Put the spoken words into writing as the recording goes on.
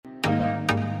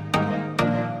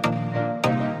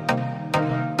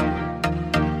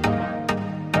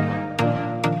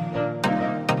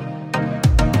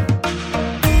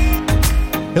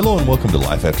Hello and welcome to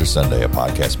Life After Sunday, a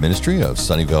podcast ministry of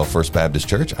Sunnyvale First Baptist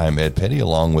Church. I'm Ed Petty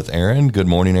along with Aaron. Good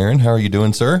morning, Aaron. How are you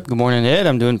doing, sir? Good morning, Ed.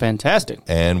 I'm doing fantastic.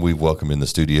 And we've welcomed in the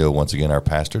studio once again our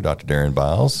pastor, Dr. Deron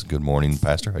Biles. Good morning,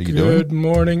 Pastor. How are you doing? Good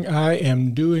morning. I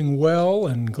am doing well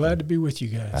and glad to be with you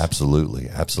guys. Absolutely.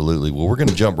 Well, we're going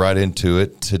to jump right into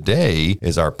it. Today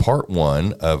is our part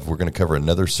one of, we're going to cover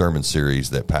another sermon series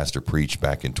that Pastor preached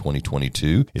back in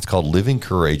 2022. It's called Living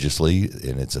Courageously,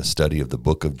 and it's a study of the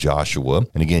book of Joshua.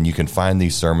 And again, you can find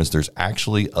these sermons. There's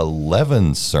actually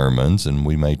 11 sermons, and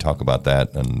we may talk about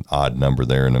that, an odd number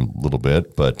there in a little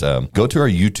bit. But go to our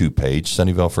YouTube page,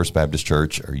 Sunnyvale First Baptist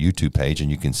Church, our YouTube page,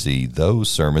 and you can see those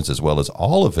sermons as well as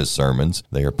all of his sermons.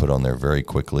 They are put on there very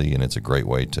quickly, and it's a great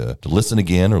way to listen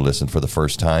again or listen for the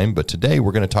first time. But today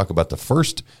we're going to talk about the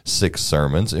first 6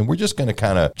 sermons, and we're just going to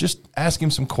kind of just ask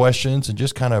him some questions and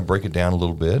just kind of break it down a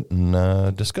little bit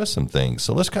and discuss some things.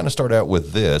 So let's kind of start out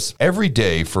with this. Every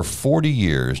day for 40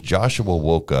 years, Joshua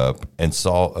woke up and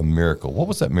saw a miracle. What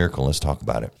was that miracle? Let's talk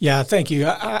about it. Yeah, thank you.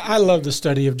 I love the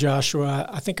study of Joshua.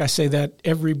 I think I say that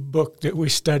every book that we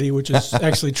study, which is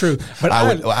actually true. But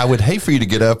I would hate for you to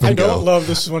get up and go, I don't love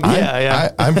this one.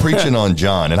 I'm preaching on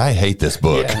John, and I hate this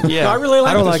book. Yeah. No, I really like it.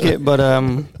 I don't like it, but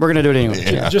we're going to do it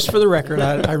anyway. Yeah. Just for the record,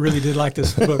 I really did like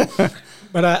this book.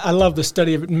 But I love the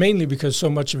study of it, mainly because so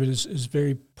much of it is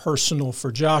very personal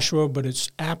for Joshua, but it's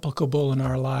applicable in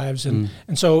our lives. And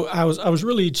so I was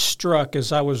really struck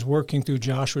as I was working through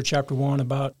Joshua chapter 1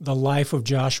 about the life of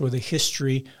Joshua, the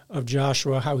history of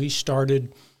Joshua, how he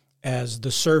started as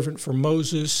the servant for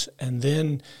Moses, and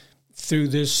then through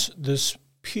this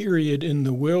period in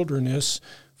the wilderness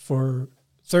for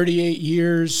 38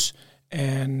 years,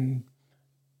 and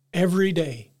every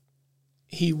day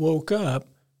he woke up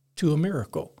to a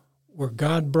miracle where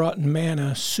God brought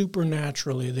manna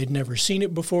supernaturally. They'd never seen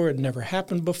it before. It never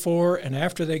happened before. And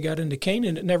after they got into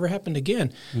Canaan, it never happened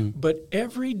again. But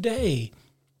every day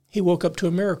he woke up to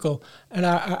a miracle. And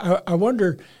I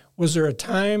wonder, was there a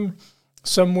time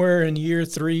somewhere in year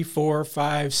 3, 4,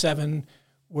 5, 7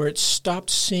 where it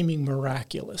stopped seeming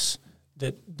miraculous,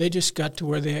 that they just got to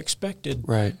where they expected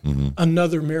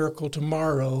another miracle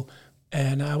tomorrow?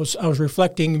 And I was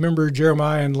reflecting, remember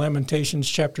Jeremiah in Lamentations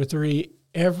chapter 3,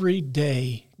 every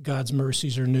day God's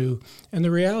mercies are new. And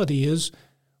the reality is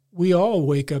we all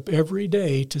wake up every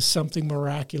day to something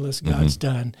miraculous God's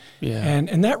done. Yeah.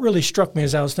 And that really struck me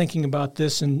as I was thinking about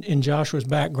this in Joshua's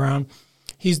background.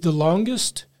 He's the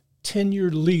longest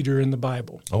tenured leader in the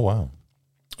Bible. Oh, wow.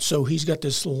 So he's got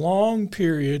this long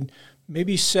period,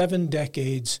 maybe 7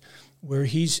 decades, where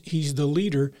he's the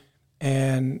leader,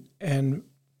 and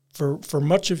for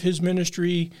much of his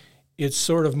ministry, it's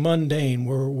sort of mundane.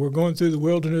 We're going through the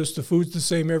wilderness. The food's the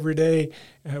same every day.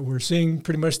 We're seeing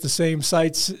pretty much the same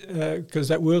sights because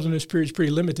that wilderness period is pretty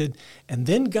limited. And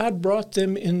then God brought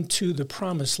them into the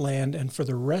promised land, and for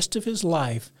the rest of his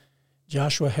life,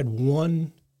 Joshua had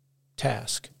one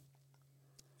task,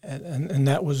 and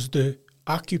that was the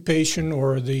occupation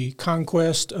or the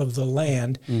conquest of the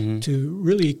land, to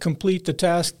really complete the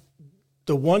task,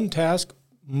 the one task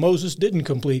Moses didn't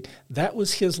complete. That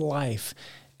was his life.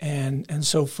 And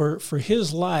so for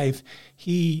his life,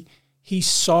 he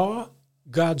saw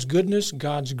God's goodness,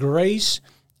 God's grace.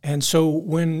 And so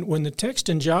when the text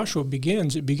in Joshua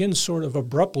begins, it begins sort of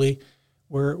abruptly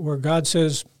where God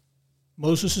says,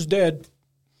 Moses is dead.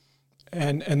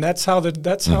 And that's how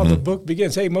the book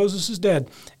begins. Hey, Moses is dead.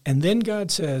 And then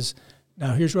God says,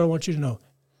 now here's what I want you to know.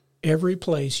 Every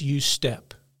place you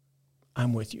step,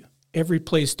 I'm with you. Every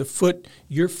place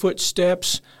your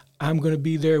footsteps, I'm going to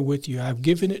be there with you. I've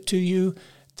given it to you.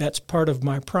 That's part of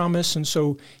my promise. And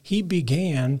so he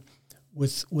began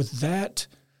with that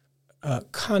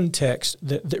context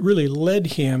that really led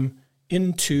him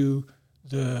into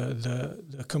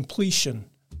the completion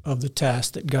of the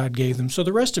task that God gave them. So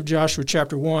the rest of Joshua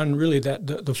chapter 1, really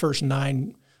the first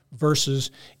 9 verses,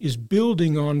 is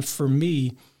building on, for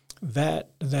me,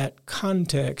 that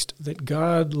context that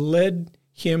God led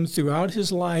him throughout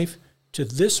his life to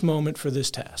this moment for this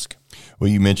task. Well,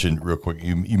 you mentioned real quick,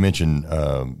 you mentioned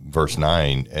verse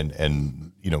 9,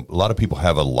 and you know, a lot of people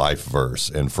have a life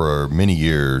verse, and for many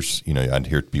years, you know, I'd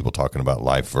hear people talking about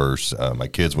life verse. My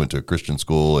kids went to a Christian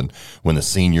school, and when the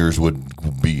seniors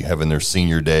would be having their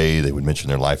senior day, they would mention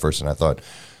their life verse, and I thought,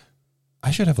 I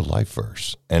should have a life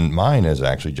verse. And mine is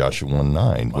actually Joshua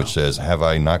 1:9, which says, have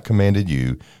I not commanded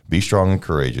you, be strong and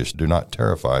courageous, do not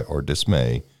terrify or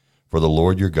dismay, for the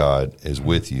Lord your God is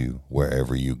with you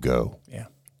wherever you go. Yeah.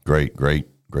 Great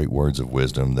words of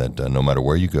wisdom that no matter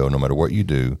where you go, no matter what you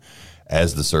do,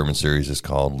 as the sermon series is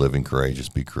called, Living Courageous,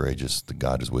 Be Courageous, that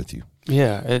God is with you.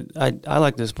 Yeah, I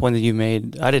like this point that you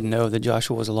made. I didn't know that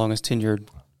Joshua was the longest tenured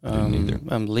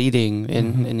leading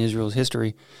in Israel's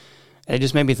history. And it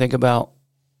just made me think about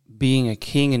being a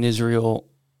king in Israel.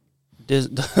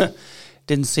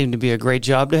 Didn't seem to be a great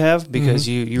job to have, because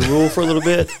you rule for a little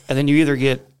bit, and then you either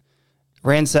get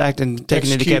ransacked and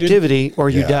taken into captivity, or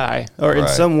you die, or in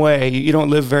some way you don't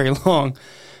live very long.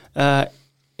 And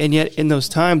yet in those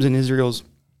times in Israel's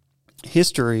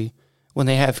history, when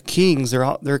they have kings,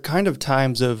 they're kind of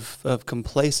times of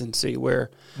complacency where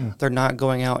they're not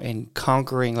going out and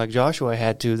conquering like Joshua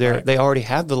had to. They already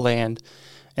have the land,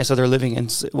 and so they're living in,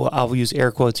 well, I'll use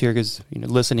air quotes here because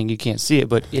listening you can't see it,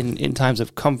 but in times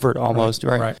of comfort almost,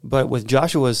 right? But with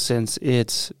Joshua's sense,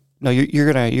 it's no,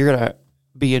 you're gonna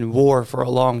be in war for a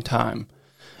long time,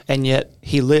 and yet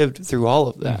he lived through all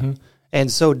of that, and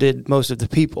so did most of the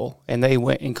people, and they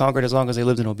went and conquered as long as they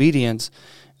lived in obedience.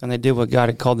 And they did what God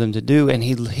had called them to do, and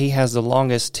he has the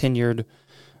longest tenured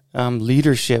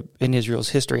leadership in Israel's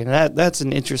history, and that's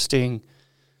an interesting.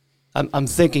 I'm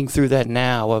thinking through that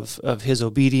now of his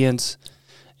obedience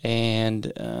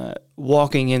and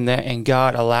walking in that, and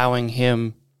God allowing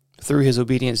him through his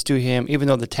obedience to him, even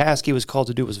though the task he was called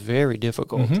to do was very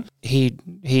difficult. He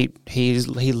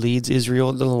leads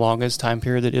Israel the longest time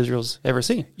period that Israel's ever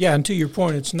seen. Yeah, and to your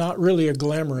point, it's not really a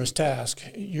glamorous task.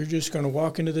 You're just going to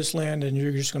walk into this land and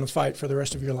you're just going to fight for the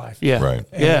rest of your life. Yeah, right.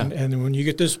 And when you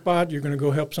get this spot, you're going to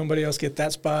go help somebody else get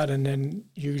that spot, and then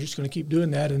you're just going to keep doing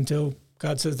that until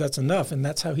God says that's enough, and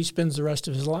that's how he spends the rest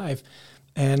of his life.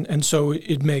 And so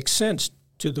it makes sense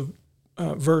to the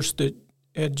verse that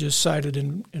Ed just cited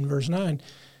in verse 9,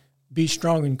 be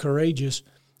strong and courageous,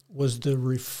 was the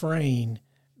refrain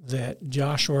that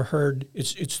Joshua heard.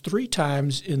 It's 3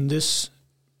 times in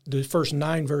the first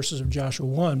 9 verses of Joshua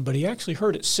 1, but he actually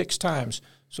heard it 6 times.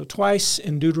 So twice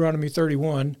in Deuteronomy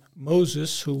 31,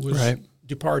 Moses, who was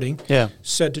departing,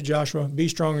 said to Joshua, be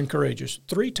strong and courageous.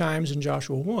 3 times in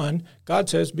Joshua 1, God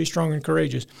says, be strong and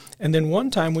courageous. And then one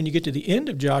time when you get to the end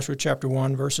of Joshua chapter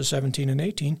 1, verses 17 and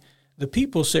 18, the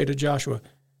people say to Joshua,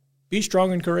 be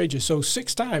strong and courageous. So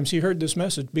 6 times he heard this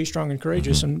message, be strong and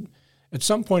courageous. And at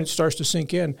some point it starts to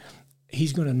sink in.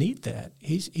 He's going to need that.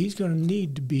 He's going to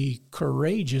need to be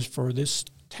courageous for this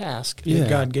task that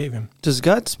God gave him. Does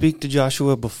God speak to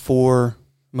Joshua before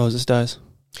Moses dies?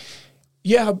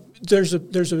 Yeah, there's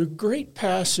a great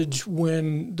passage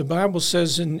when the Bible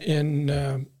says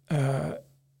in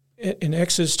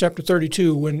Exodus chapter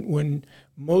 32 when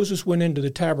Moses went into the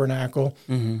tabernacle,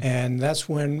 and that's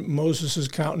when Moses'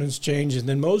 countenance changed, and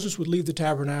then Moses would leave the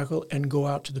tabernacle and go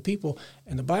out to the people,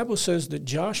 and the Bible says that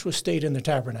Joshua stayed in the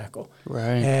tabernacle.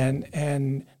 Right.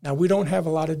 And now we don't have a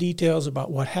lot of details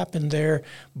about what happened there,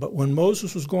 but when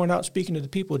Moses was going out speaking to the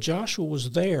people, Joshua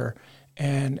was there,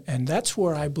 and that's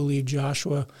where I believe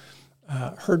Joshua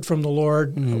heard from the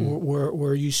Lord,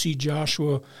 where you see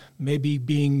Joshua maybe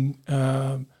being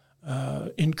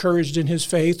encouraged in his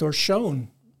faith or shown,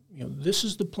 this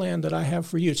is the plan that I have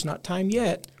for you. It's not time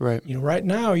yet. Right. Right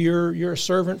now you're a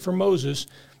servant for Moses,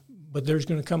 but there's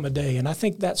going to come a day. And I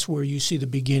think that's where you see the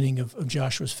beginning of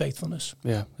Joshua's faithfulness.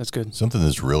 Yeah, that's good. Something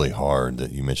that's really hard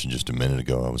that you mentioned just a minute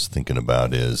ago I was thinking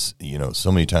about is,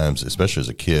 so many times, especially as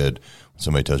a kid, when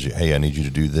somebody tells you, hey, I need you to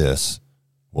do this.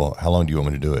 Well, how long do you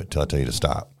want me to do it till I tell you to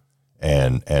stop?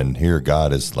 And here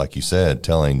God is, like you said,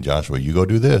 telling Joshua, you go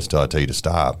do this till I tell you to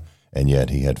stop. And yet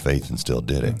he had faith and still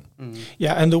did it.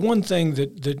 Yeah, and the one thing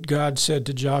that God said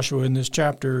to Joshua in this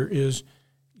chapter is,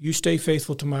 you stay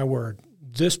faithful to my word.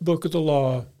 This book of the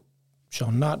law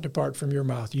shall not depart from your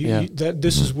mouth.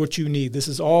 This is what you need. This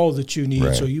is all that you need.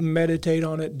 Right. So you meditate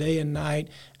on it day and night.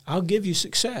 I'll give you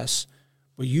success,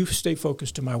 but you stay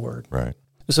focused to my word. Right.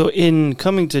 So in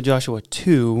coming to Joshua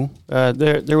 2,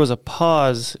 there was a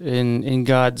pause in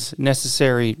God's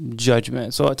necessary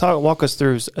judgment. So walk us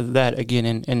through that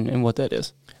again and what that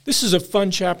is. This is a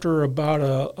fun chapter about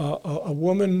a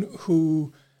woman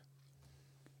who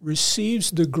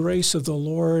receives the grace of the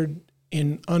Lord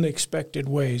in unexpected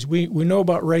ways. We know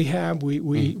about Rahab.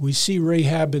 We see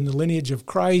Rahab in the lineage of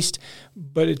Christ,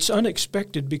 but it's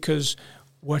unexpected because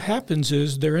what happens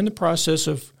is they're in the process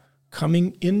of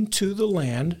coming into the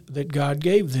land that God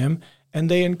gave them, and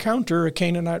they encounter a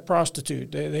Canaanite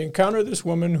prostitute. They encounter this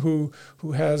woman who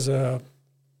has a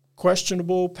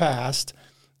questionable past,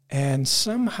 and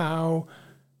somehow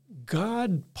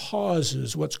God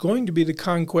pauses what's going to be the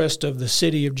conquest of the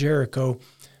city of Jericho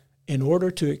in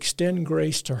order to extend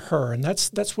grace to her. And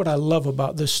that's what I love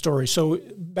about this story. So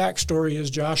backstory is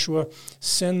Joshua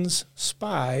sends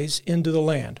spies into the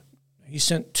land. He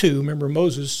sent 2. Remember,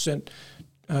 Moses sent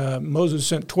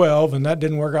 12, and that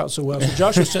didn't work out so well. So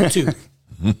Joshua sent 2.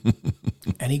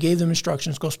 And he gave them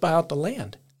instructions, go spy out the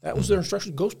land. That was their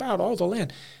instructions, go spy out all the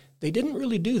land. They didn't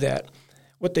really do that.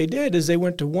 what they did is they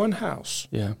went to one house.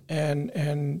 Yeah.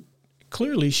 And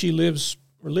clearly she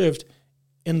lived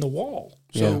in the wall.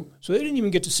 So they didn't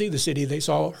even get to see the city. They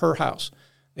saw her house.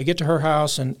 They get to her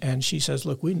house, and she says,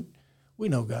 look, we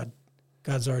know God.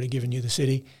 God's already given you the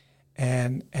city.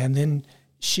 And then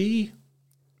she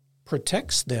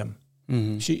protects them.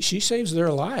 Mm-hmm. She saves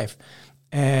their life.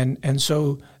 And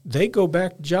so they go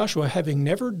back to Joshua having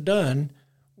never done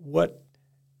what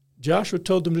Joshua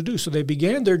told them to do. So they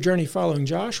began their journey following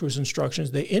Joshua's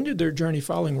instructions. They ended their journey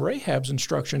following Rahab's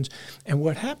instructions. And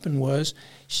what happened was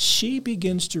she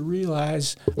begins to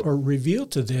realize or reveal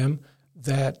to them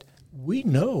that we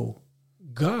know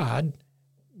God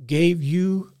gave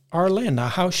you our land. Now,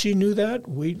 how she knew that,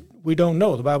 we don't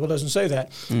know. The Bible doesn't say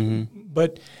that. Mm-hmm.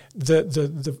 But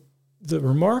the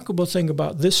remarkable thing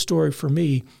about this story for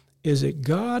me is that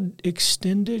God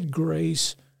extended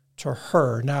grace to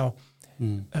her. Now,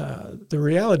 the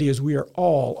reality is we are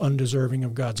all undeserving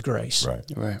of God's grace.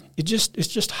 Right. It's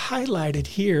just highlighted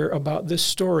here about this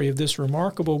story of this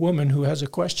remarkable woman who has a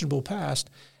questionable past,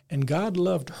 and God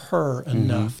loved her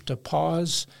enough to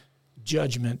pause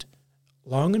judgment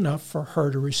long enough for her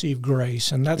to receive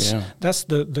grace. And that's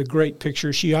the great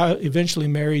picture. She eventually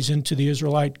marries into the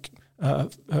Israelite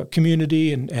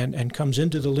community and comes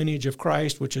into the lineage of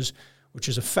Christ, which is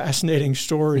a fascinating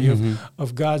story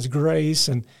of God's grace.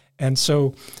 And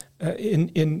so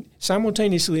in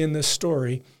simultaneously in this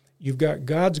story, you've got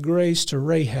God's grace to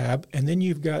Rahab, and then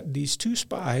you've got these two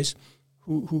spies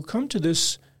who come to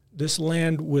this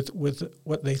land with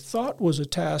what they thought was a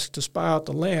task to spy out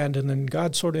the land, and then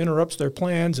God sort of interrupts their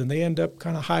plans, and they end up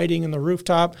kind of hiding in the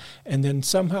rooftop, and then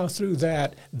somehow through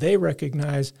that, they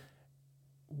recognize,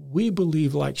 we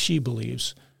believe like she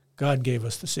believes, God gave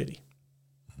us the city.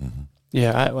 Mm-hmm.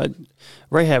 Yeah,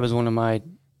 Rahab is one of my,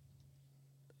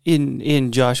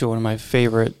 in Joshua, one of my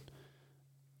favorite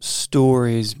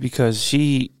stories, because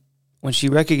when she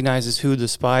recognizes who the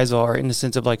spies are, in the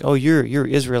sense of like, oh, you're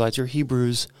Israelites, you're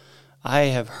Hebrews, I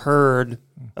have heard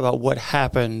about what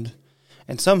happened,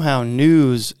 and somehow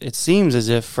news, it seems as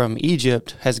if from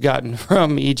Egypt, has gotten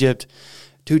from Egypt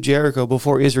to Jericho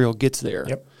before Israel gets there.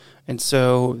 Yep. And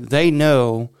so they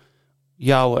know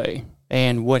Yahweh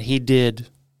and what he did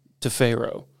to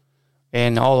Pharaoh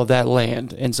and all of that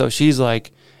land. And so she's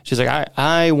like,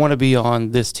 I want to be on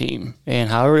this team, and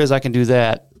however it is I can do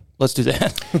that, let's do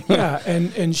that. Yeah,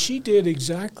 and she did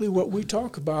exactly what we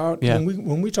talk about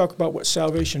when we talk about what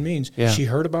salvation means. Yeah. She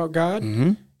heard about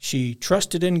God, she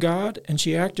trusted in God, and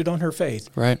she acted on her faith.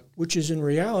 Right. Which is in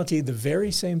reality the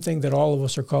very same thing that all of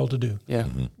us are called to do. Yeah.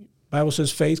 Bible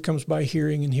says faith comes by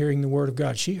hearing, and hearing the word of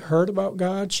God. She heard about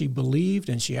God, she believed,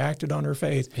 and she acted on her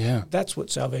faith. Yeah. That's what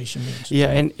salvation means. Yeah,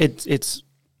 and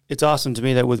it's awesome to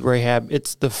me that with Rahab,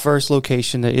 it's the first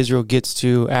location that Israel gets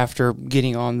to after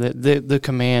getting on the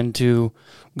command to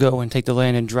go and take the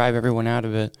land and drive everyone out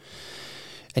of it.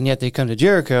 And yet they come to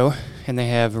Jericho, and they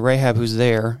have Rahab who's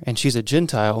there, and she's a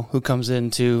Gentile who comes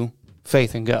into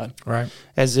faith in God. Right.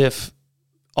 As if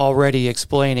already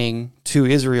explaining to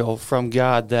Israel from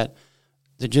God that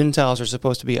the Gentiles are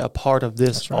supposed to be a part of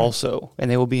this also,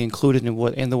 and they will be included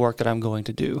in the work that I'm going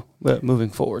to do moving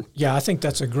forward. Yeah, I think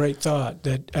that's a great thought,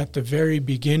 that at the very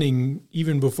beginning,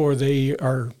 even before they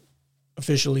are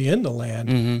officially in the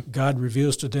land, God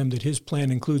reveals to them that his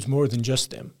plan includes more than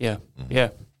just them. Yeah, yeah.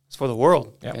 It's for the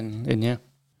world. Yeah. And yeah.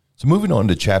 So moving on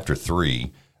to chapter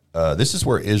 3, this is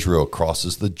where Israel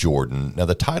crosses the Jordan. Now,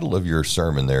 the title of your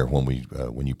sermon there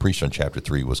when you preached on chapter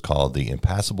 3 was called The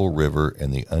Impassable River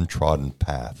and the Untrodden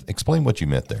Path. Explain what you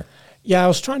meant there. Yeah, I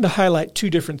was trying to highlight two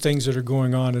different things that are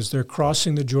going on as they're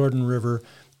crossing the Jordan River,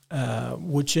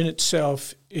 which in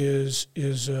itself is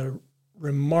a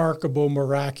remarkable,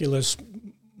 miraculous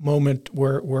moment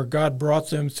where God brought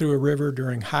them through a river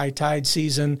during high tide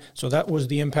season. So that was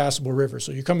the impassable river.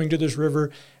 So you're coming to this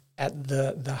river at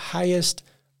the highest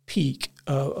peak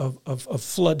of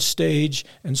flood stage,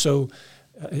 and so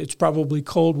it's probably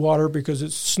cold water because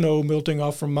it's snow melting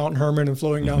off from Mount Hermon and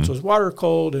flowing down, so it's water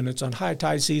cold, and it's on high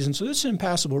tide season, so this is an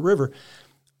impassable river.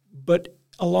 But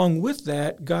along with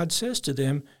that, God says to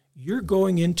them, you're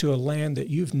going into a land that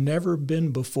you've never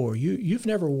been before. You've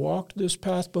never walked this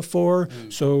path before,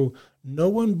 so no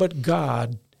one but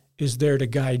God is there to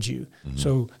guide you.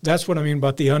 So that's what I mean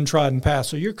about the untrodden path.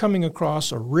 So you're coming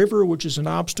across a river, which is an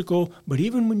obstacle, but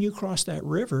even when you cross that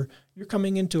river, you're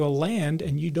coming into a land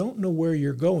and you don't know where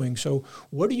you're going. So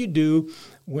what do you do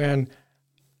when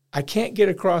I can't get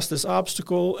across this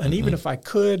obstacle, and even if I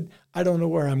could, I don't know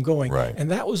where I'm going? Right. And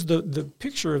that was the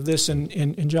picture of this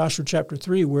in Joshua chapter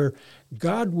 3, where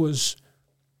God was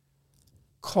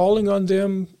calling on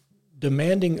them,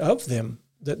 demanding of them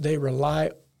that they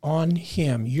rely on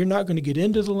him. You're not going to get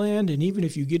into the land, and even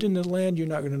if you get into the land, you're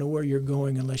not going to know where you're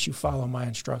going unless you follow my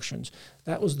instructions.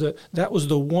 That was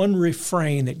the one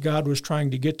refrain that God was trying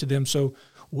to get to them. So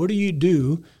what do you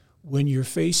do when you're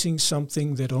facing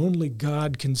something that only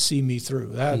God can see me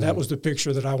through? That was the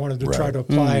picture that I wanted to try to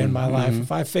apply in my life.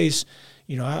 If I face,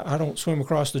 I don't swim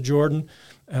across the Jordan,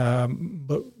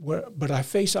 but I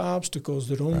face obstacles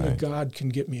that only God can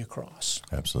get me across.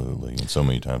 Absolutely. And so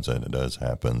many times that it does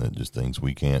happen, that just things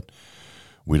we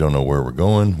don't know where we're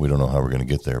going, we don't know how we're going to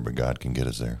get there, but God can get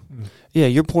us there. Yeah,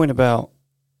 your point about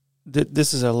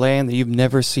this is a land that you've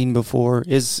never seen before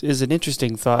is an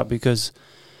interesting thought, because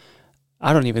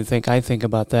I don't even think I think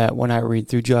about that when I read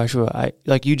through Joshua.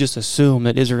 You just assume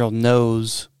that Israel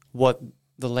knows what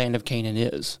the land of Canaan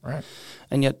is. Right.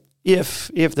 And yet,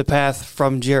 if the path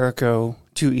from Jericho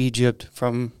to Egypt,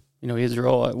 from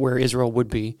Israel, where Israel would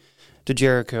be, to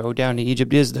Jericho down to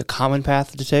Egypt is the common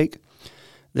path to take,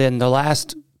 then the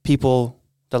last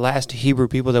Hebrew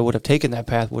people that would have taken that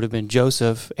path would have been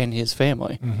Joseph and his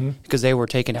family, because they were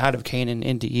taken out of Canaan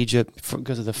into Egypt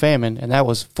because of the famine, and that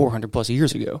was 400 plus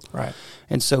years ago. Right.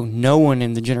 And so no one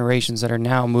in the generations that are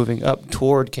now moving up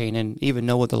toward Canaan even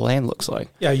know what the land looks like.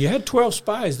 Yeah, you had 12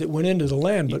 spies that went into the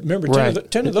land, but remember,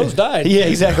 10 of those died. Yeah,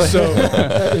 exactly.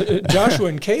 So Joshua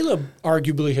and Caleb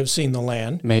arguably have seen the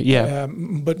land. Yeah.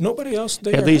 But nobody else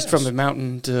there at least has. From the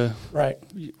mountain to... Right.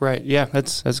 Right, yeah,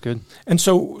 that's good. And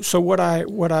so what I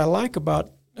like about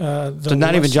so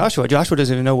not even Joshua. Joshua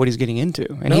doesn't even know what he's getting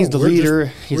into, and he's the leader.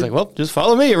 He's like, "Well, just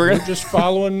follow me. We're just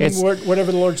following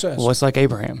whatever the Lord says." Well, it's like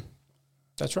Abraham.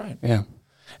 That's right. Yeah.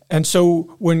 And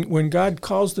so when God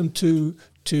calls them to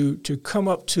come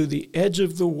up to the edge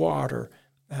of the water,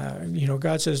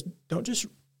 God says, "Don't just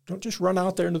run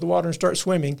out there into the water and start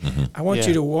swimming. I want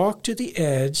you to walk to the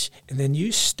edge, and then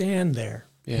you stand there."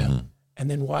 Yeah. And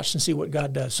then watch and see what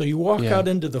God does. So you walk out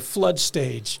into the flood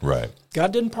stage. Right.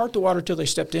 God didn't part the water till they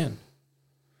stepped in.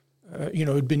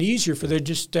 It'd been easier for them to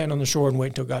just stand on the shore and wait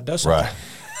until God does something. Right.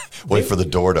 Wait for the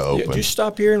door to open. Just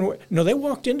stop here and wait. No, they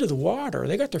walked into the water.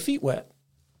 They got their feet wet.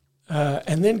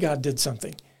 And then God did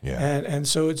something. Yeah. And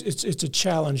so it's a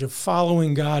challenge of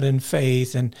following God in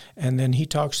faith. And then he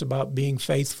talks about being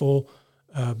faithful,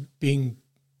 being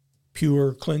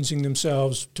pure, cleansing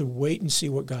themselves, to wait and see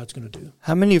what God's going to do.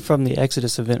 How many from the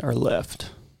Exodus event are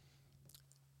left?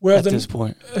 Well, at this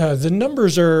point, the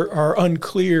numbers are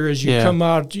unclear as you come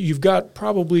out. You've got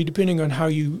probably, depending on how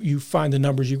you find the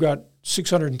numbers, you've got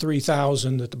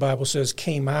 603,000 that the Bible says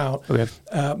came out. Okay.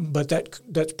 But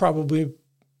that's probably,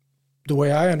 the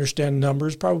way I understand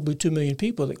numbers, probably 2 million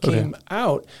people that came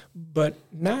out. But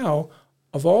now,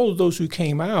 of all of those who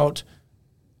came out,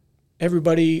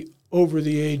 everybody over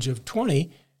the age of 20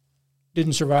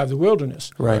 didn't survive the wilderness.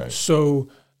 Right. So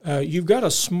you've got a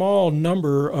small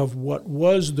number of what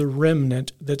was the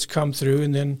remnant that's come through,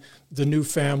 and then the new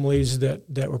families that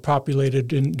were populated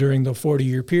during the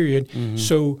 40-year period. Mm-hmm.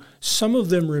 So some of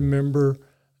them remember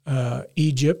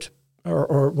Egypt,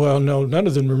 or no, none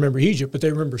of them remember Egypt, but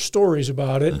they remember stories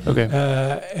about it. Okay.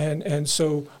 And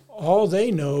so all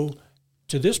they know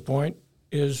to this point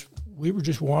is we were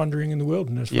just wandering in the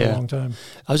wilderness for a long time.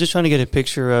 I was just trying to get a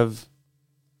picture of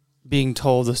being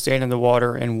told to stand in the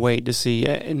water and wait to see.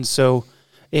 And so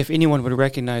if anyone would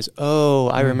recognize,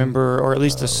 I remember, or at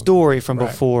least a story from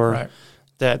before,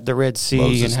 that the Red Sea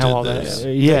Moses and how all this.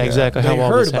 that. Yeah, exactly. How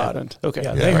all heard this about happened. it. Okay.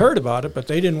 They heard about it, but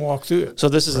they didn't walk through it. So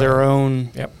this is their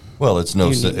own. Yep. Well, it's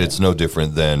no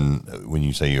different than when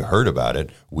you say you heard about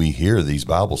it. We hear these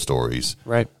Bible stories,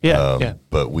 right? Yeah,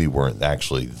 but we weren't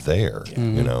actually there.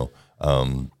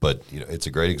 But it's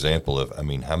a great example of,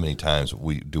 how many times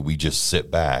we just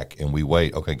sit back and we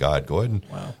wait? Okay, God, go ahead and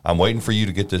I'm waiting for you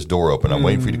to get this door open. I'm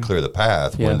waiting for you to clear the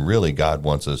path. When really God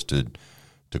wants us to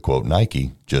quote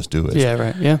Nike, just do it. Yeah,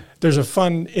 right. Yeah. There's a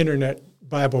fun internet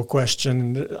Bible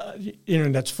question.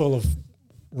 Internet's full of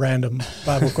random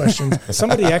Bible questions.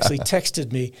 Somebody actually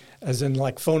texted me, as in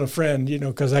like phone a friend,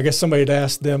 because I guess somebody had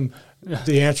asked them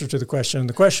the answer to the question. And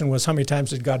the question was, how many times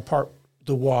did God part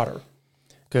the water?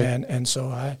 Okay. And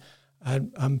so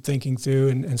I'm thinking through,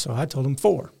 and so I told him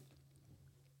 4.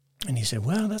 And he said,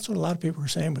 well, that's what a lot of people are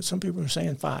saying, but some people are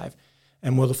saying 5.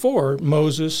 And the 4,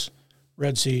 Moses,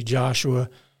 Red Sea, Joshua,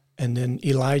 and then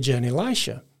Elijah and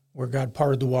Elisha, where God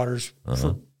parted the waters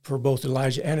for both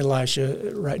Elijah and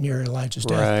Elisha right near Elijah's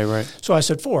death. Right. So I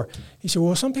said 4. He said,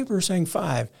 well, some people are saying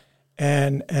 5.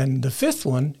 And the 5th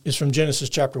one is from Genesis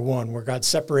chapter 1, where God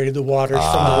separated the waters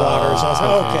from the waters. I said,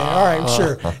 okay, all right,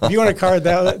 sure. If you want to card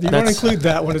that, if you want to include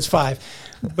that one, it's 5.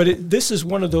 But this is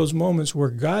one of those moments where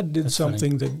God did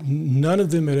something that none of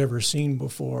them had ever seen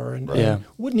before and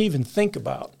wouldn't even think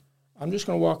about. I'm just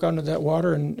going to walk onto that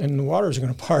water and the water is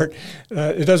going to part.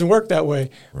 It doesn't work that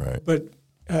way. Right. But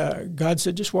God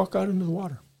said, just walk out into the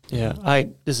water. Yeah.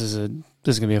 This is going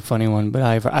to be a funny one, but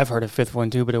I've heard a fifth one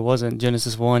too, but it wasn't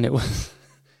Genesis 1. It was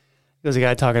a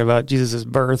guy talking about Jesus'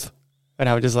 birth. And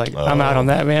I was just like, I'm out on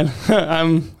that, man.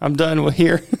 I'm done with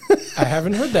here. I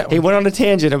haven't heard that one. He went on a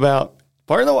tangent about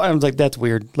part of the water. I was like, that's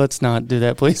weird. Let's not do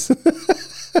that, please.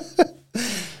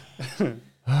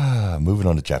 Moving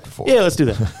on to chapter 4. Yeah, let's do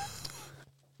that.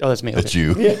 Oh, that's me. That's okay.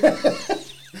 you. Yeah.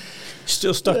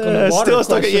 Still stuck on the water. Still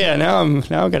stuck. Yeah, now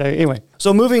I gotta. Anyway,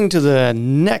 so moving to the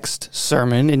next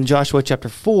sermon in Joshua chapter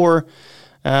 4,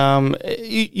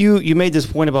 you made this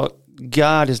point about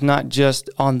God is not just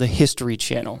on the History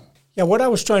Channel. Yeah, what I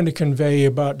was trying to convey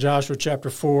about Joshua chapter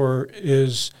 4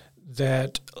 is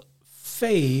that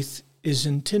faith is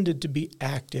intended to be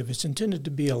active. It's intended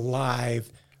to be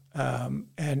alive.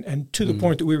 And to the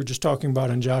point that we were just talking about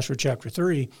in Joshua chapter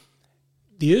 3,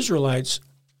 the Israelites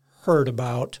heard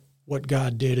about what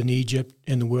God did in Egypt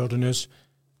in the wilderness.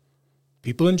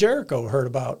 People in Jericho heard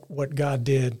about what God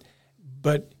did.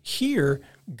 But here,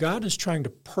 God is trying to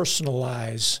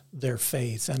personalize their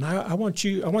faith. And I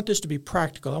want this to be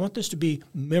practical. I want this to be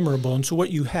memorable. And so what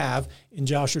you have in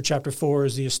Joshua chapter 4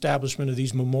 is the establishment of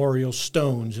these memorial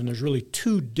stones. And there's really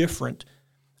two different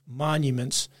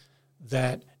monuments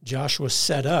that Joshua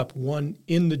set up, one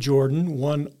in the Jordan,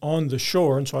 one on the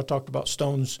shore. And so I talked about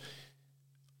stones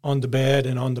on the bed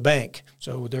and on the bank.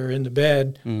 So they're in the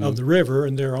bed of the river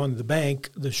and they're on the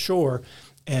bank, the shore.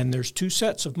 And there's two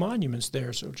sets of monuments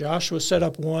there. So Joshua set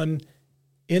up one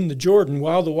in the Jordan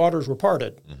while the waters were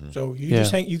parted. Mm-hmm. So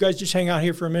you guys just hang out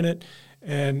here for a minute,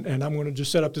 and I'm going to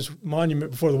just set up this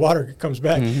monument before the water comes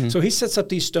back. Mm-hmm. So he sets up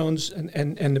these stones,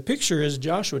 and the picture is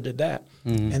Joshua did that.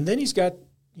 Mm-hmm. And then he's got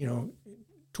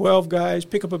 12 guys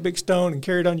pick up a big stone and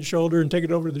carry it on your shoulder and take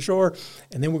it over to the shore,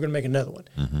 and then we're going to make another one.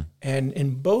 Mm-hmm. And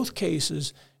in both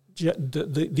cases,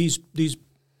 these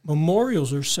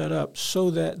memorials are set up so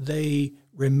that they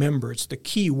remember. It's the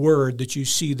key word that you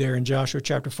see there in Joshua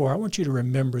chapter 4. I want you to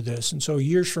remember this. And so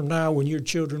years from now, when your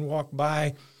children walk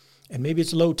by, and maybe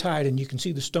it's low tide and you can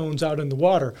see the stones out in the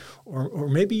water, or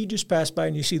maybe you just pass by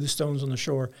and you see the stones on the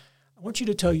shore, I want you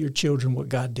to tell your children what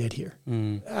God did here.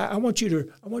 Mm. I want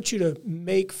you to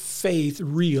make faith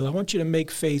real. I want you to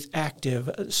make faith active.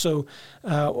 So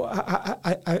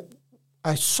I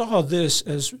saw this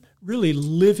as really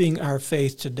living our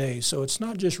faith today. So it's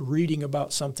not just reading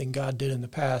about something God did in the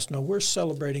past. No, we're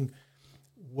celebrating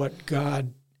what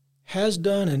God has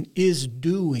done and is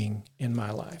doing in my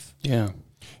life. Yeah.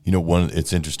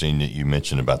 It's interesting that you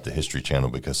mentioned about the History Channel,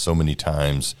 because so many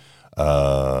times, and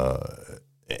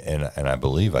I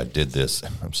believe I did this.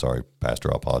 I'm sorry, Pastor,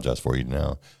 I'll apologize for you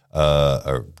now,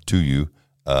 or to you.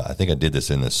 I think I did this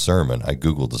in this sermon. I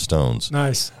Googled the stones.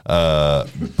 Nice.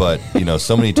 But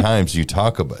so many times we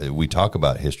talk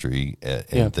about history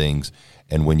and things,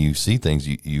 and when you see things,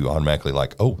 you automatically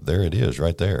like, oh, there it is,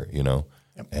 right there. Yep.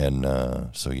 And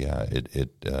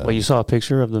Well, you saw a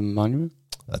picture of the monument?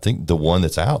 I think the one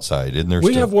that's outside, isn't there?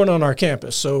 We have one on our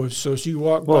campus. So as you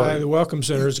walk by the Welcome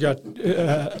Center, it's got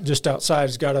just outside.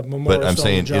 It's got a memorial. But I'm stone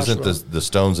saying, to Joshua. isn't the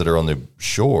stones that are on the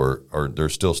shore, or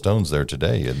there's still stones there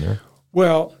today, isn't there?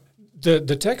 Well,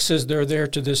 the text says they're there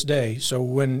to this day. So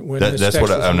when that's what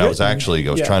I was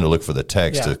trying to look for the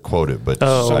text to quote it, but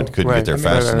I couldn't get there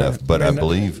fast enough. But I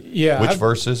believe, which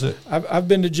verse is it? I've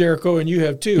been to Jericho, and you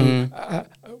have too. Mm-hmm.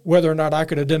 Whether or not I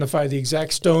could identify the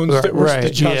exact stones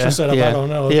that Joshua set up, I don't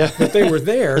know. Yeah. But they were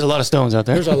there. There's a lot of stones out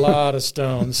there. There's a lot of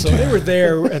stones. So they were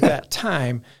there at that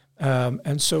time.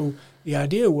 And so the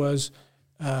idea was,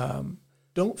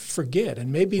 don't forget.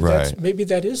 And maybe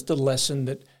that is the lesson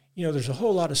that, there's a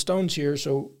whole lot of stones here.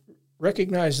 So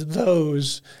recognize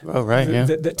those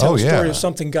that tell the story of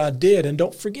something God did, and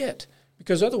don't forget.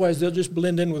 Because otherwise they'll just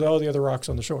blend in with all the other rocks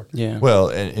on the shore. Yeah. Well,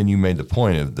 and you made the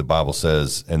point of the Bible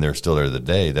says, and they're still there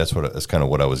today. That's kind of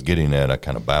what I was getting at. I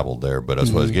kind of babbled there, but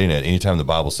that's what I was getting at. Anytime the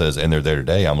Bible says, and they're there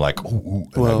today, I'm like, ooh,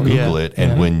 and I Google it.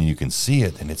 And when you can see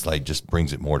it, then it's like just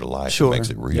brings it more to life. Sure. And makes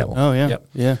it real. Yep. Oh, yeah. Yep.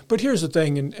 Yeah. But here's the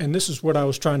thing, and this is what I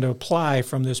was trying to apply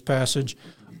from this passage.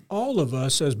 All of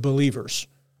us as believers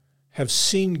have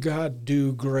seen God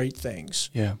do great things.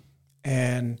 Yeah.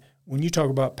 And when you talk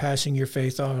about passing your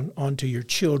faith on to your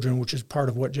children, which is part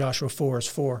of what Joshua 4 is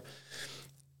for,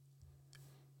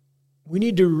 we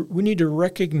need to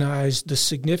recognize the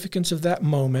significance of that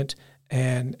moment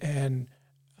and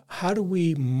how do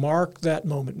we mark that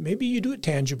moment? Maybe you do it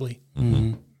tangibly.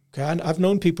 Mm-hmm. Okay, I've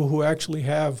known people who actually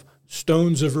have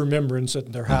stones of remembrance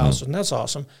at their house, and that's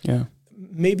awesome. Yeah.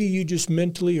 Maybe you just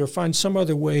mentally or find some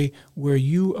other way where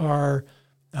you are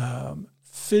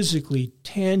physically,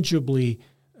 tangibly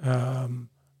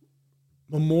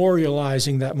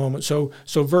memorializing that moment. So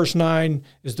verse 9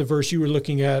 is the verse you were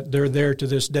looking at. They're there to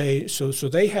this day. So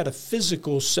they had a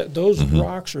physical set. Those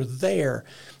rocks are there.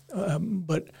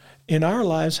 But in our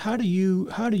lives, how do you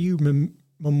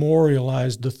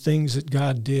memorialize the things that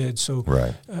God did? So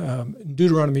in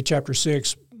Deuteronomy chapter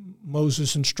 6,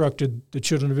 Moses instructed the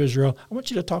children of Israel, I want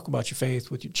you to talk about your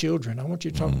faith with your children. I want you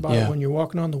to talk about it when you're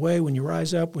walking on the way, when you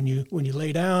rise up, when you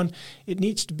lay down. It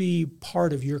needs to be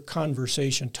part of your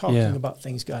conversation, talking about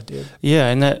things God did. Yeah,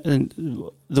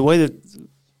 and the way that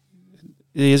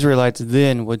the Israelites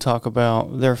then would talk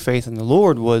about their faith in the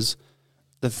Lord was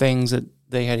the things that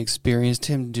they had experienced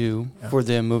Him do for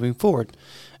them moving forward.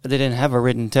 They didn't have a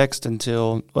written text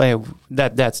until,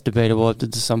 that's debatable up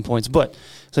to some points, but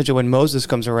essentially when Moses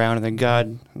comes around and then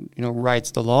God, writes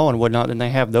the law and whatnot, then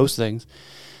they have those things.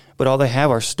 But all they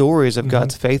have are stories of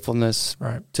God's faithfulness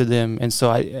to them. And so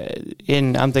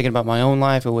I'm thinking about my own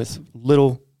life with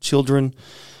little children,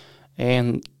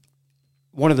 and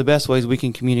one of the best ways we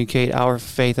can communicate our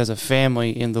faith as a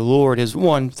family in the Lord is,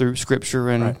 one, through Scripture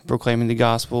and proclaiming the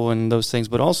gospel and those things,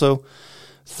 but also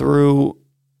through,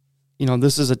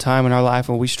 this is a time in our life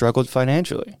when we struggled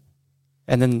financially,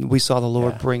 and then we saw the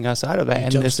Lord bring us out of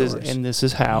that, and this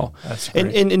is how,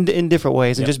 in different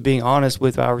ways, and just being honest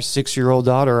with our 6-year-old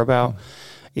daughter about,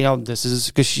 this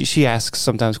is because she asks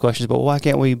sometimes questions, but why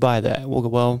can't we buy that? We'll go,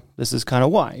 well, this is kind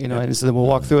of why, and so then we'll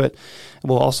walk through it.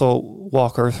 We'll also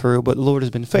walk her through, but the Lord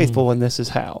has been faithful, and this is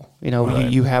how,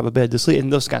 you have a bed to sleep,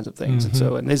 and those kinds of things,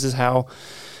 and this is how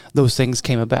those things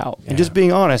came about, and just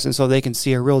being honest, and so they can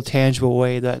see a real tangible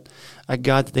way that a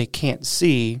God that they can't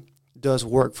see does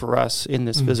work for us in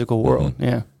this physical world.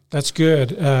 Yeah, that's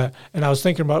good. And I was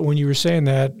thinking about when you were saying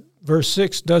that, verse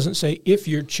 6 doesn't say if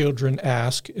your children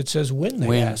ask, it says when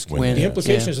they ask. The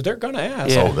implication is that they're going to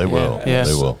ask. Oh, they will. Yeah.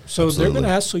 They will. So they're going to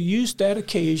ask. So use that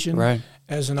occasion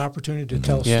as an opportunity to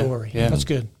tell a story. Yeah. That's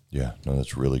good. Yeah, no,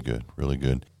 that's really good. Really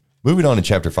good. Moving on in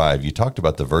chapter 5, you talked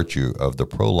about the virtue of the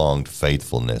prolonged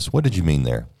faithfulness. What did you mean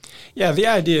there? Yeah, the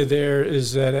idea there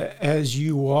is that as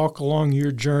you walk along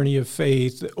your journey of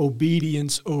faith,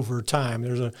 obedience over time.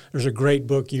 There's a great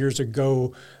book years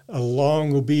ago, A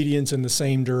Long Obedience in the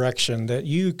Same Direction, that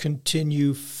you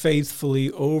continue faithfully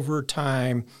over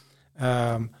time,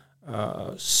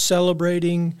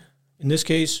 celebrating, in this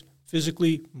case,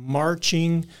 physically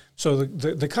marching. So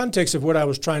the context of what I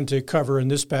was trying to cover in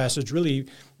this passage really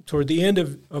toward the end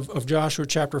of Joshua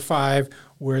chapter 5,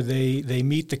 where they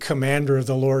meet the commander of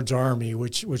the Lord's army,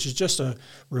 which is just a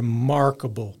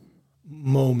remarkable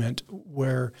moment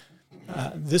where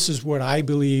this is what I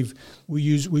believe we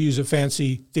use a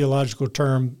fancy theological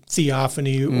term,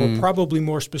 theophany, or probably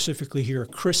more specifically here,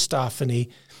 Christophany,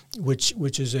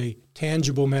 which is a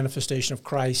tangible manifestation of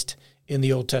Christ in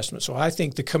the Old Testament. So I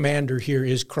think the commander here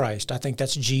is Christ. I think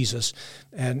that's Jesus.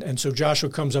 And so Joshua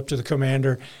comes up to the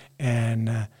commander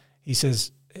and he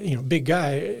says, big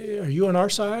guy, are you on our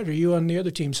side or are you on the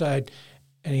other team's side?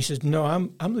 And he says, no,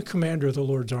 I'm the commander of the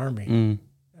Lord's army.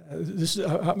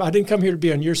 I didn't come here to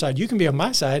be on your side. You can be on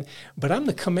my side, but I'm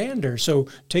the commander. So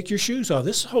take your shoes off.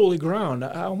 This is holy ground.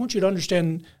 I want you to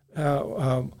understand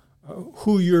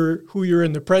who you're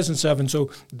in the presence of. And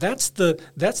so that's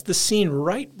the scene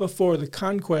right before the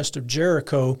conquest of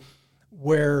Jericho,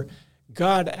 where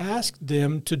God asked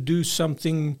them to do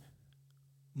something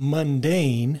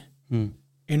mundane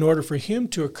in order for Him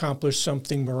to accomplish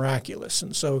something miraculous.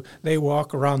 And so they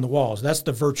walk around the walls. That's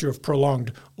the virtue of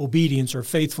prolonged obedience or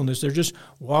faithfulness. They're just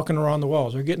walking around the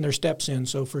walls. They're getting their steps in.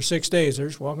 So for 6 days, they're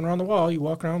just walking around the wall. You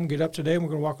walk around, get up today, and we're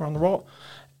going to walk around the wall.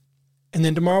 And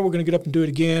then tomorrow we're going to get up and do it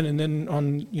again. And then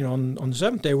on the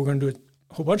seventh day, we're going to do it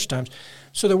a whole bunch of times.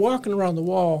 So they're walking around the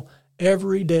wall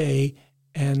every day,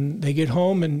 and they get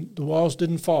home and the walls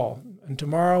didn't fall. And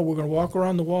tomorrow we're going to walk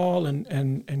around the wall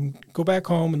and go back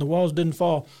home and the walls didn't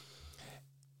fall.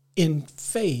 In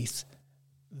faith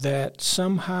that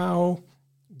somehow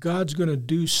God's going to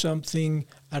do something.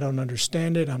 I don't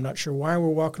understand it. I'm not sure why we're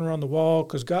walking around the wall,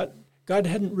 because God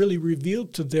hadn't really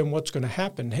revealed to them what's going to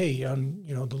happen. Hey, on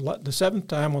the seventh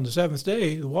time, on the seventh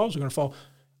day, the walls are going to fall.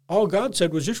 All God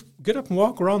said was just get up and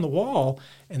walk around the wall,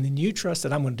 and then you trust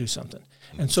that I'm going to do something.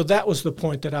 And so that was the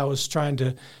point that I was trying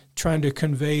to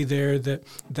convey there,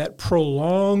 that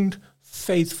prolonged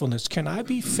faithfulness. Can I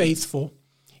be faithful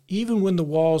even when the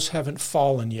walls haven't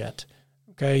fallen yet?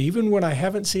 Okay, even when I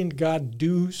haven't seen God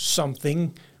do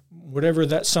something, whatever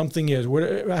that something is.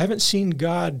 I haven't seen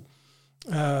God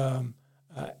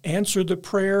answer the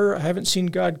prayer. I haven't seen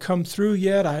God come through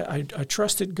yet. I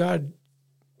trust that God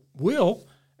will,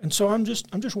 And so I'm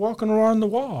just walking around the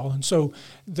wall. And so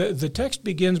the text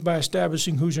begins by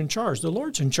establishing who's in charge. The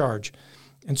Lord's in charge.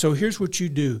 And so here's what you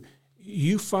do.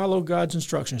 You follow God's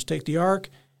instructions. Take the ark,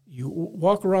 you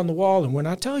walk around the wall, and when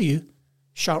I tell you,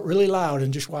 shout really loud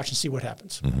and just watch and see what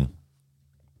happens. Mm-hmm.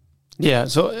 Yeah,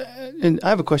 so and I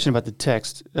have a question about the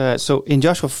text. So in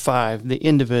Joshua 5, the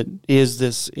end of it is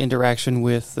this interaction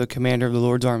with the commander of the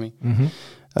Lord's army. Mm-hmm.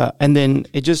 And then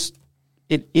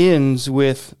it ends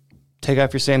with, take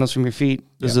off your sandals from your feet.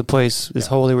 This is a place, this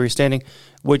holy where you're standing,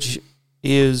 which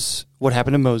is what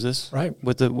happened to Moses, right,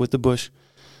 with the bush.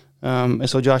 And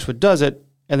so Joshua does it,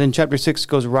 and then chapter 6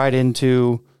 goes right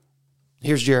into,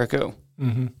 here's Jericho.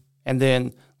 Mm-hmm. And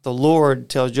then the Lord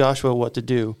tells Joshua what to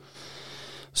do.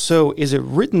 So is it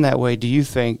written that way, do you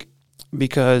think,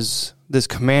 because this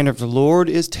commander of the Lord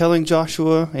is telling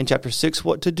Joshua in chapter 6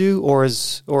 what to do, or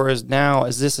is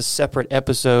this a separate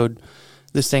episode?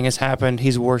 This thing has happened.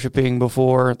 He's worshiping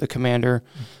before the commander.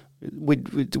 We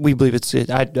believe it's it.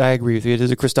 I agree with you. It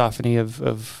is a Christophany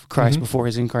of Christ before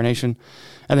his incarnation.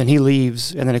 And then he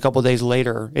leaves, and then a couple of days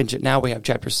later, now we have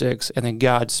chapter 6, and then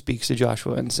God speaks to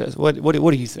Joshua and says, what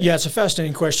do you think? Yeah, it's a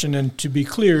fascinating question, and to be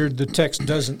clear, the text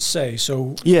doesn't say.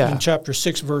 So in chapter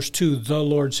 6, verse 2, the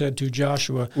Lord said to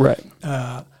Joshua, right.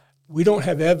 We don't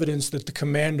have evidence that the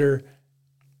commander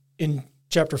in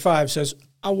chapter 5 says,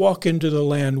 I'll walk into the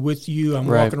land with you, I'm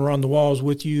walking around the walls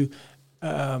with you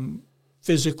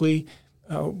physically.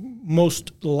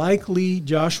 Most likely,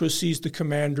 Joshua sees the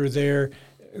commander there.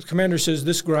 The commander says,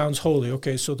 this ground's holy.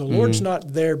 Okay, so the Lord's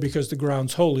not there because the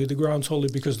ground's holy. The ground's holy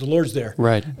because the Lord's there.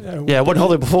 Right. It wasn't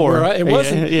holy before. It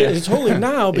wasn't. Yeah. It's holy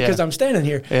now because I'm standing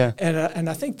here. Yeah. And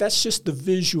I think that's just the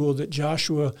visual that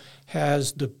Joshua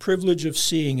has the privilege of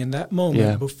seeing in that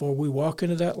moment before we walk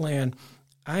into that land.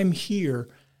 I'm here.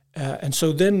 And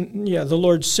so then, the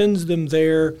Lord sends them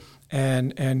there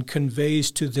and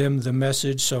conveys to them the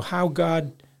message. So how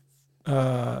God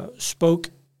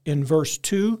spoke in verse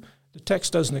 2, the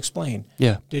text doesn't explain.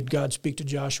 Yeah. Did God speak to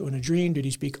Joshua in a dream? Did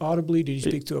he speak audibly? Did he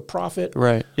speak through a prophet?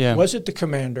 Right, yeah. Was it the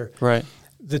commander? Right.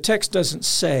 The text doesn't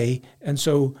say, and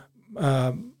so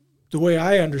the way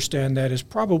I understand that is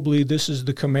probably this is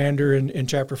the commander in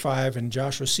chapter 5, and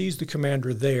Joshua sees the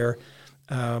commander there,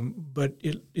 but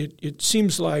it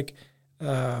seems like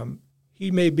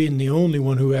he may have been the only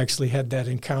one who actually had that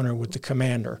encounter with the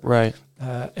commander. Right.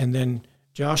 And then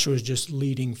Joshua is just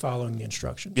leading, following the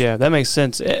instructions. Yeah, that makes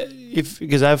sense.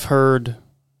 Because I've heard,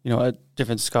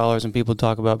 different scholars and people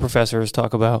professors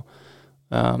talk about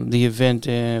the event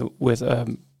with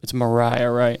it's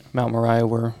Moriah, right? Mount Moriah,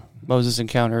 where Moses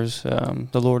encounters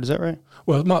the Lord. Is that right?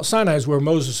 Well, Mount Sinai is where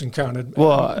Moses encountered.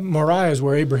 Moriah is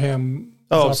where Abraham.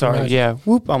 Oh, sorry. Yeah.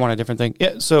 Whoop. I'm on a different thing.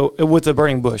 Yeah. So with the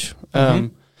burning bush,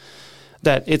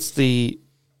 that it's in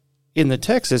the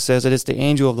text it says that it's the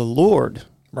angel of the Lord.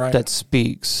 Right. That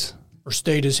speaks or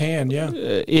stayed his hand,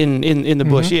 in the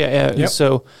bush, Yep.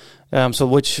 So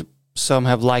which some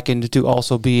have likened to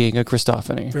also being a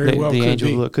Christophany. Very well, the could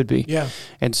angel be. Could be, yeah.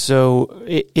 And so,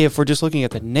 if we're just looking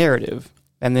at the narrative,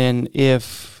 and then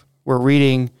if we're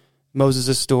reading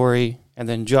Moses' story and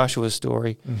then Joshua's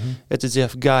story, it's as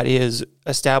if God is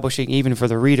establishing, even for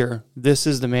the reader, this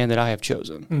is the man that I have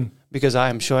chosen. Because I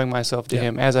am showing myself to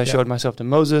him as I showed myself to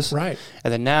Moses. Right.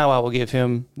 And then now I will give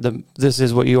him this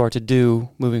is what you are to do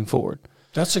moving forward.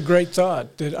 That's a great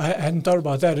thought. That I hadn't thought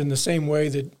about that in the same way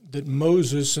that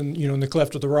Moses and in the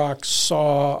cleft of the rock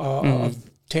saw a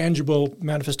tangible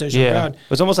manifestation of God.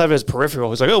 It's almost out of his peripheral.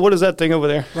 He's like, oh, what is that thing over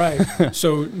there? Right.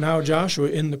 So now Joshua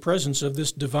in the presence of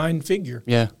this divine figure.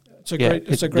 Yeah. It's a great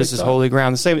This thought. is holy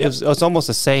ground. The same. It's almost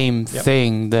the same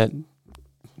thing that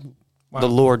the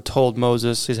Lord told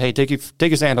Moses is, hey, take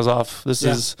your sandals off. This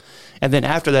is, and then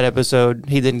after that episode,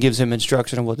 he then gives him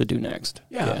instruction on what to do next.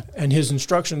 Yeah. And his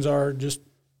instructions are just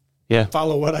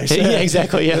follow what I said. Yeah,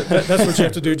 exactly. Yeah. That's what you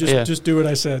have to do. Just do what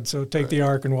I said. So take the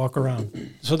ark and walk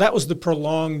around. So that was the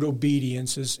prolonged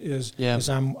obedience is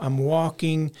I'm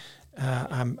walking,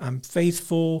 I'm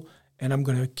faithful, and I'm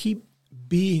going to keep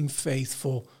being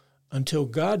faithful until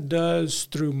God does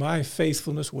through my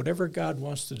faithfulness whatever God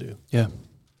wants to do. Yeah.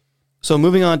 So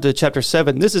moving on to chapter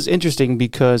 7, this is interesting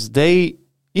because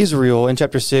Israel in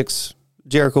chapter 6,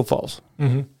 Jericho falls.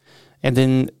 And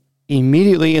then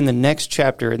immediately in the next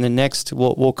chapter, in the next,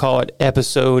 we'll call it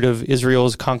episode of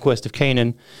Israel's conquest of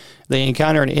Canaan, they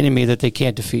encounter an enemy that they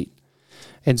can't defeat.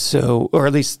 And so, or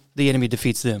at least the enemy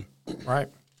defeats them. Right.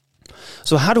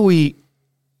 So how do we,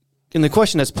 and the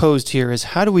question that's posed here is,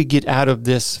 how do we get out of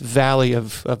this valley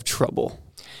of trouble?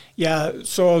 Yeah,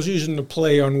 so I was using the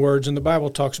play on words, and the Bible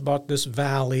talks about this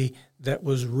valley that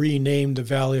was renamed the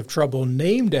Valley of Trouble,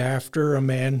 named after a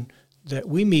man that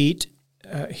we meet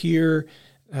here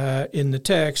in the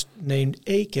text named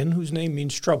Achan, whose name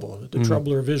means trouble, the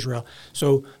troubler of Israel.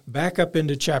 So back up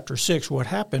into chapter 6, what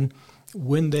happened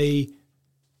when they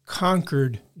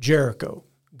conquered Jericho?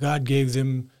 God gave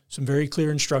them some very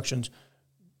clear instructions.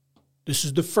 This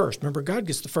is the first. Remember, God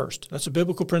gets the first. That's a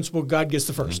biblical principle. God gets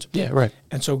the first. Yeah, right.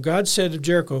 And so God said of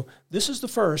Jericho, this is the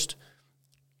first.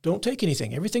 Don't take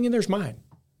anything. Everything in there is mine.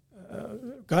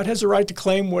 God has the right to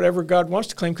claim whatever God wants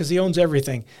to claim because he owns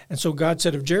everything. And so God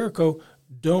said of Jericho,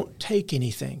 don't take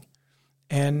anything.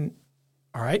 And,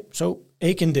 all right, so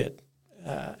Achan did.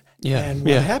 And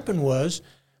what happened was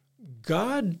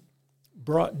God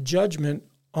brought judgment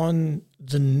on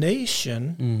the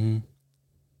nation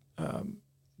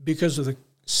because of the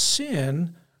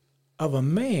sin of a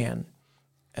man.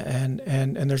 And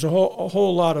there's a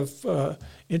whole lot of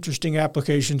interesting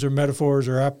applications or metaphors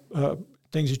or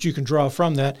things that you can draw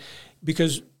from that,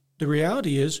 because the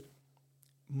reality is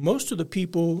most of the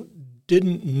people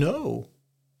didn't know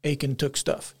Achan took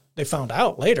stuff. They found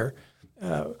out later,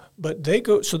 but they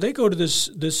go to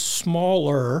this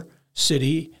smaller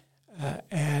city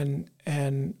and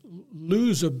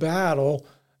lose a battle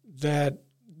that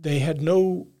they had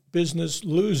no business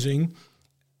losing,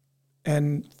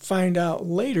 and find out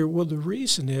later, well, the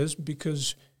reason is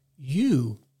because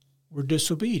you were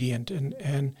disobedient,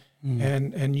 and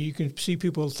you can see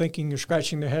people thinking or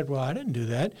scratching their head, well, I didn't do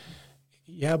that.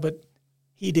 Yeah, but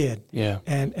he did. Yeah.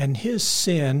 And his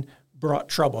sin brought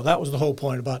trouble. That was the whole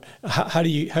point about how do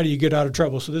you get out of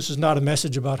trouble. So this is not a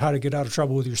message about how to get out of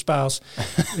trouble with your spouse.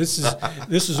 This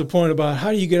is a point about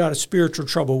how do you get out of spiritual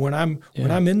trouble. When I'm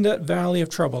in that valley of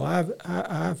trouble,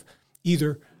 I've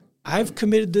either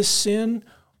committed this sin,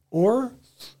 or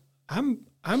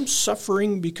I'm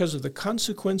suffering because of the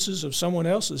consequences of someone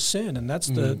else's sin, and that's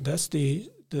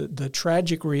the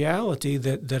tragic reality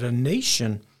that a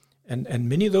nation and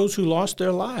many of those who lost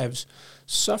their lives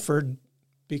suffered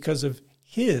because of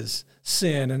his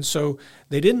sin. And so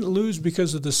they didn't lose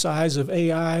because of the size of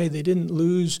AI. They didn't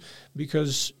lose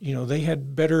because they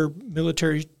had better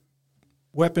military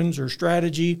weapons or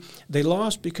strategy. They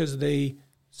lost because they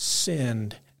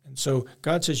sinned. And so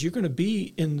God says, you're going to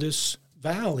be in this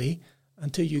valley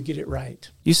until you get it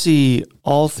right. You see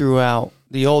all throughout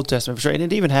the Old Testament, for sure, and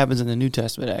it even happens in the New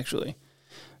Testament, actually,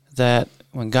 that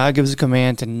when God gives a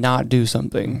command to not do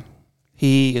something,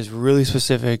 he is really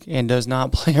specific and does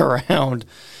not play around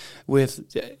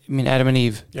with, Adam and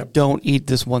Eve, don't eat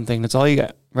this one thing. That's all you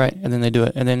got, right? And then they do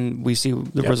it. And then we see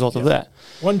the result of that.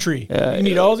 One tree. You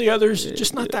need all the others,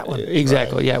 just not that one.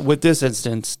 Exactly, right. Yeah. With this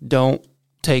instance, don't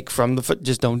take from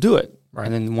just don't do it. Right.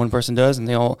 And then one person does, and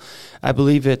they all, I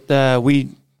believe it,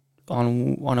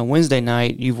 on a Wednesday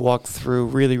night, you've walked through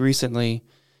really recently,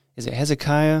 is it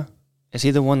Hezekiah? Is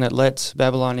he the one that lets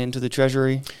Babylon into the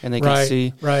treasury and they can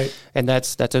see? Right. And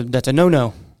that's a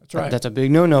no-no. That's right. That's a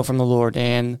big no-no from the Lord.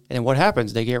 And what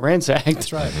happens? They get ransacked.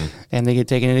 That's right. And they get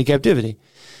taken into captivity.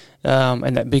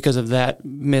 And that because of that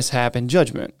mishap and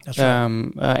judgment. That's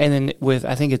right. And then with,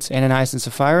 I think it's Ananias and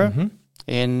Sapphira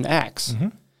in Acts. Mm-hmm.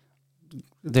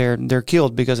 They're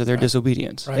killed because of their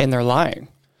disobedience and their lying.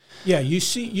 Yeah, you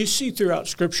see throughout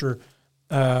Scripture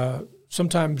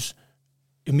sometimes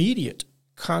immediate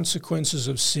consequences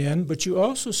of sin, but you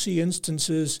also see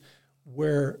instances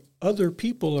where other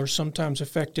people are sometimes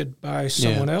affected by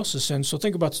someone else's sin. So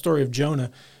think about the story of Jonah.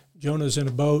 Jonah's in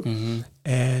a boat,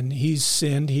 and he's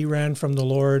sinned. He ran from the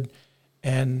Lord,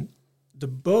 and the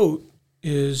boat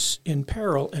is in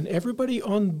peril, and everybody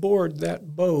on board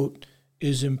that boat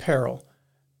is in peril.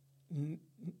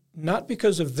 Not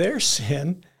because of their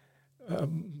sin,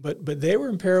 but they were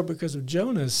in peril because of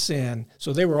Jonah's sin.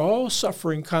 So they were all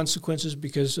suffering consequences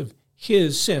because of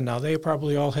his sin. Now, they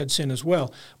probably all had sin as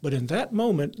well, but in that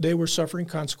moment, they were suffering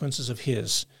consequences of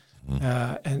his.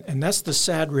 And that's the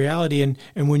sad reality.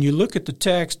 And when you look at the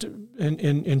text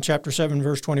in chapter 7,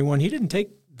 verse 21, he didn't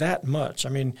take that much. I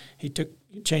mean, he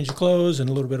changed the clothes and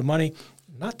a little bit of money,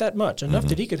 not that much, enough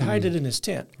that he could hide it in his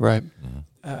tent. Right.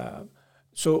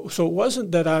 So it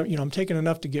wasn't that I'm taking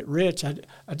enough to get rich.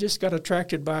 I just got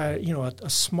attracted by a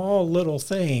small little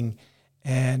thing,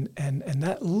 and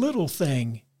that little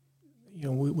thing,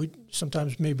 we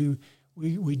sometimes maybe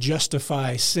we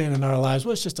justify sin in our lives.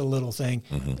 Well, it's just a little thing.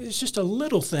 It's just a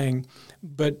little thing,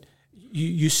 but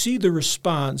you see the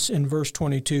response in verse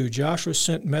 22. Joshua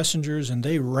sent messengers, and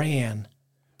they ran.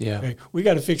 Yeah, okay, we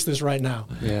got to fix this right now.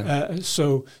 Yeah.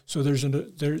 So there's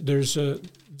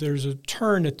a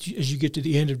turn as you get to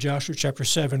the end of Joshua chapter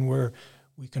 7 where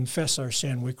we confess our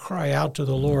sin, we cry out to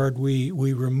the Lord, we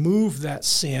remove that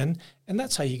sin, And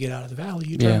that's how you get out of the valley.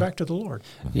 You turn back to the Lord.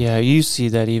 Yeah, you see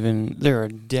that even there are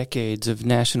decades of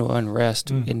national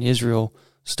unrest in Israel,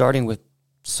 starting with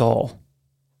Saul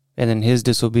and then his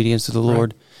disobedience to the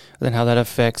Lord, and then how that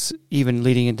affects even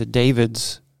leading into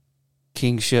David's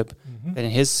kingship and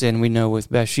his sin, we know,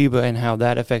 with Bathsheba, and how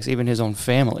that affects even his own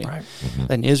family. Right.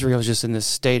 And Israel is just in this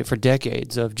state for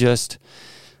decades of just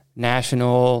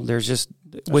national, there's just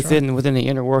within the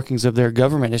inner workings of their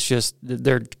government, it's just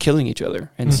they're killing each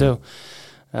other. And so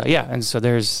there's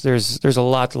a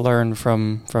lot to learn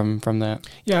from that.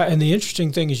 Yeah, and the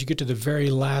interesting thing is you get to the very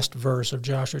last verse of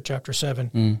Joshua chapter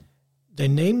 7. They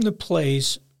name the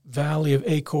place Valley of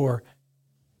Achor.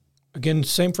 Again,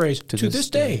 same phrase, to this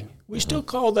day. We still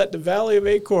call that the Valley of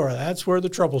Achor. That's where the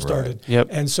trouble started. Right. Yep.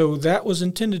 And so that was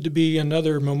intended to be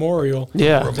another memorial.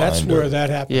 Yeah. That's where that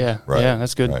happened. Yeah. Right. Yeah,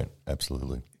 that's good. Right.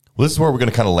 Absolutely. Well, this is where we're going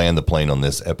to kind of land the plane on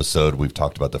this episode. We've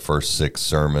talked about the first 6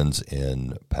 sermons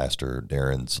in Pastor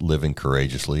Deron's Living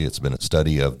Courageously. It's been a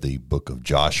study of the book of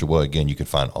Joshua. Again, you can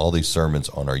find all these sermons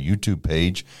on our YouTube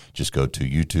page. Just go to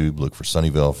YouTube, look for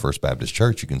Sunnyvale First Baptist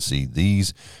Church. You can see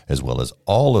these as well as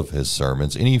all of his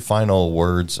sermons. Any final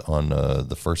words on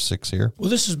the first 6 here? Well,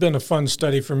 this has been a fun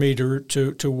study for me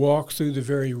to walk through the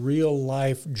very real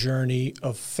life journey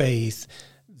of faith,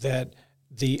 that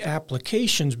the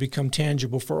applications become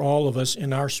tangible for all of us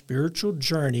in our spiritual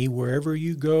journey. Wherever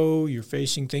you go, you're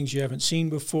facing things you haven't seen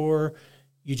before.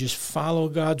 You just follow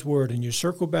God's word, and you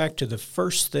circle back to the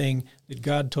first thing that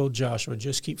God told Joshua,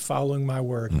 just keep following my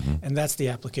word. And that's the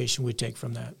application we take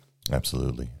from that.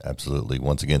 Absolutely. Absolutely.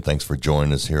 Once again, thanks for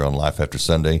joining us here on Life After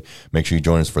Sunday. Make sure you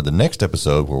join us for the next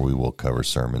episode where we will cover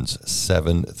sermons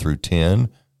 7 through 10.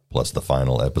 Plus the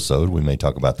final episode. We may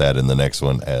talk about that in the next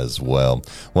one as well.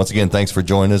 Once again, thanks for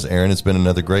joining us. Aaron, it's been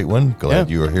another great one. Glad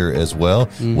you are here as well.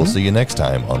 We'll see you next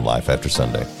time on Life After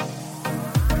Sunday.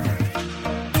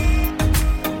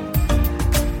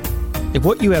 If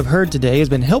what you have heard today has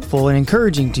been helpful and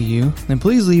encouraging to you, then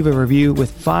please leave a review with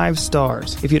 5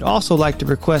 stars. If you'd also like to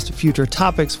request future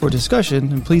topics for discussion,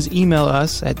 then please email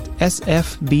us at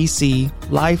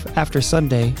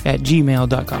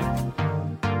sfbclifeaftersunday@gmail.com.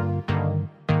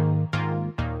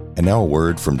 And now a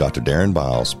word from Dr. Deron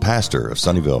Biles, pastor of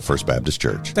Sunnyvale First Baptist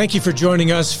Church. Thank you for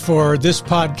joining us for this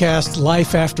podcast,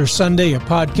 Life After Sunday, a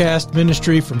podcast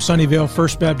ministry from Sunnyvale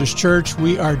First Baptist Church.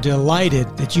 We are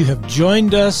delighted that you have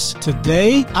joined us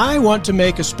today. I want to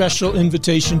make a special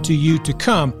invitation to you to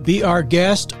come be our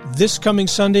guest this coming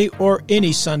Sunday or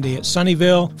any Sunday at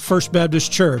Sunnyvale First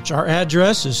Baptist Church. Our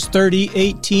address is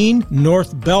 3018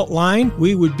 North Beltline.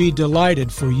 We would be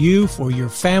delighted for you, for your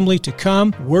family to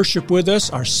come worship with us.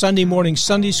 Our Sunday morning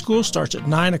Sunday school starts at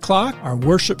 9 o'clock. Our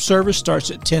worship service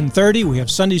starts at 10:30. We have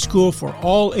Sunday school for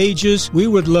all ages. We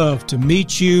would love to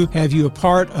meet you, have you a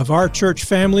part of our church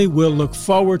family. We'll look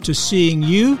forward to seeing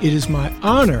you. It is my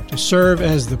honor to serve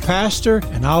as the pastor,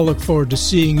 and I'll look forward to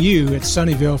seeing you at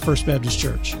Sunnyvale First Baptist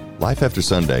Church. Life After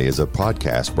Sunday is a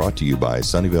podcast brought to you by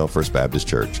Sunnyvale First Baptist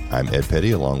Church. I'm Ed Petty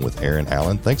along with Aaron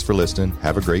Allen. Thanks for listening.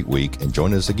 Have a great week, and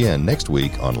join us again next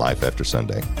week on Life After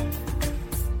Sunday.